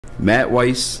Matt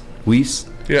Weiss,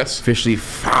 yes, officially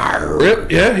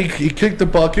fired. Yeah, he kicked the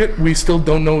bucket. We still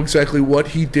don't know exactly what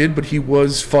he did, but he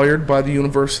was fired by the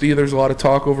university. There's a lot of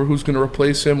talk over who's going to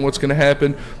replace him, what's going to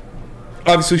happen.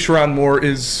 Obviously, Sherrone Moore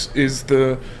is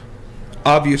the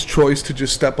obvious choice to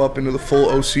just step up into the full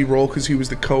OC role because he was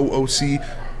the co-OC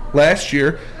last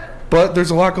year. But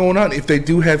there's a lot going on. If they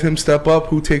do have him step up,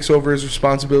 who takes over his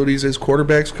responsibilities as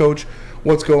quarterbacks coach?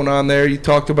 What's going on there? You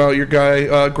talked about your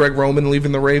guy, Greg Roman,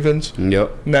 leaving the Ravens.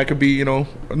 Yep. And that could be,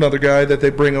 another guy that they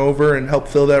bring over and help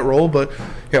fill that role. But,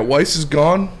 yeah, Weiss is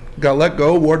gone. Got let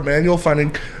go. Ward Manuel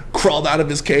crawled out of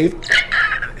his cave.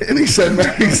 And he said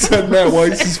Matt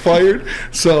Weiss is fired.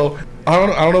 So, I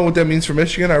don't know what that means for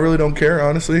Michigan. I really don't care,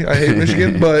 honestly. I hate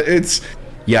Michigan. But it's...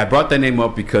 Yeah, I brought that name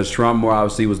up because Sherrone Moore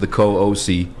obviously was the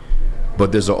co-OC.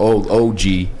 But there's an old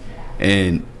OG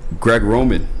and Greg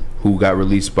Roman, who got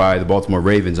released by the Baltimore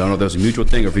Ravens. I don't know if that was a mutual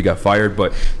thing or if he got fired,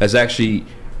 but that's actually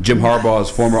Jim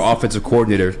Harbaugh's former offensive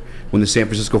coordinator when the San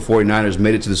Francisco 49ers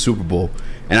made it to the Super Bowl.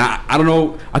 And I don't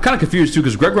know, I'm kind of confused too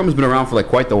because Greg Roman's been around for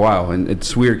quite a while, and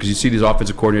it's weird because you see these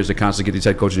offensive coordinators that constantly get these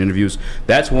head coaching interviews.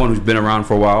 That's one who's been around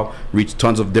for a while, reached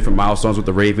tons of different milestones with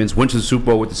the Ravens, went to the Super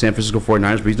Bowl with the San Francisco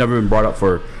 49ers, but he's never been brought up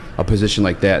for a position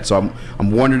like that. So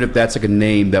I'm wondering if that's a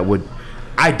name that would...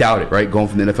 I doubt it, right? Going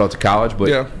from the NFL to college, but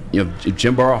yeah. If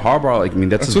Jim Harbaugh,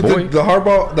 that's his boy. The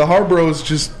Harbaughs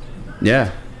just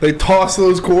they toss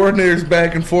those coordinators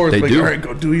back and forth. They do. All right,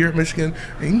 go do your at Michigan,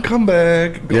 and you can come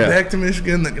back, go back to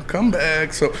Michigan, then you'll come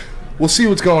back. So we'll see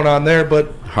what's going on there.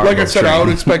 But like I said, I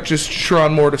would expect just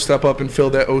Sherrone Moore to step up and fill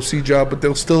that OC job, but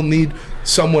they'll still need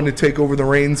someone to take over the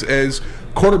reins as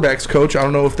quarterbacks coach. I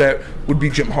don't know if that would be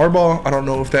Jim Harbaugh. I don't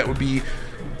know if that would be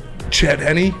Chad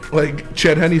Henne.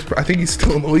 Chad Henne's, I think he's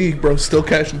still in the league, bro, still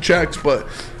cashing checks, but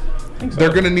they're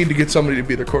going to need to get somebody to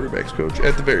be their quarterbacks coach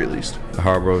at the very least.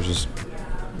 Harbaugh's just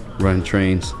running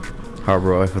trains.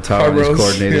 Harbaugh, Eiffel Tower, these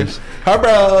coordinators.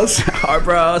 Harbaugh's.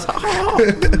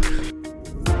 Harbaugh's.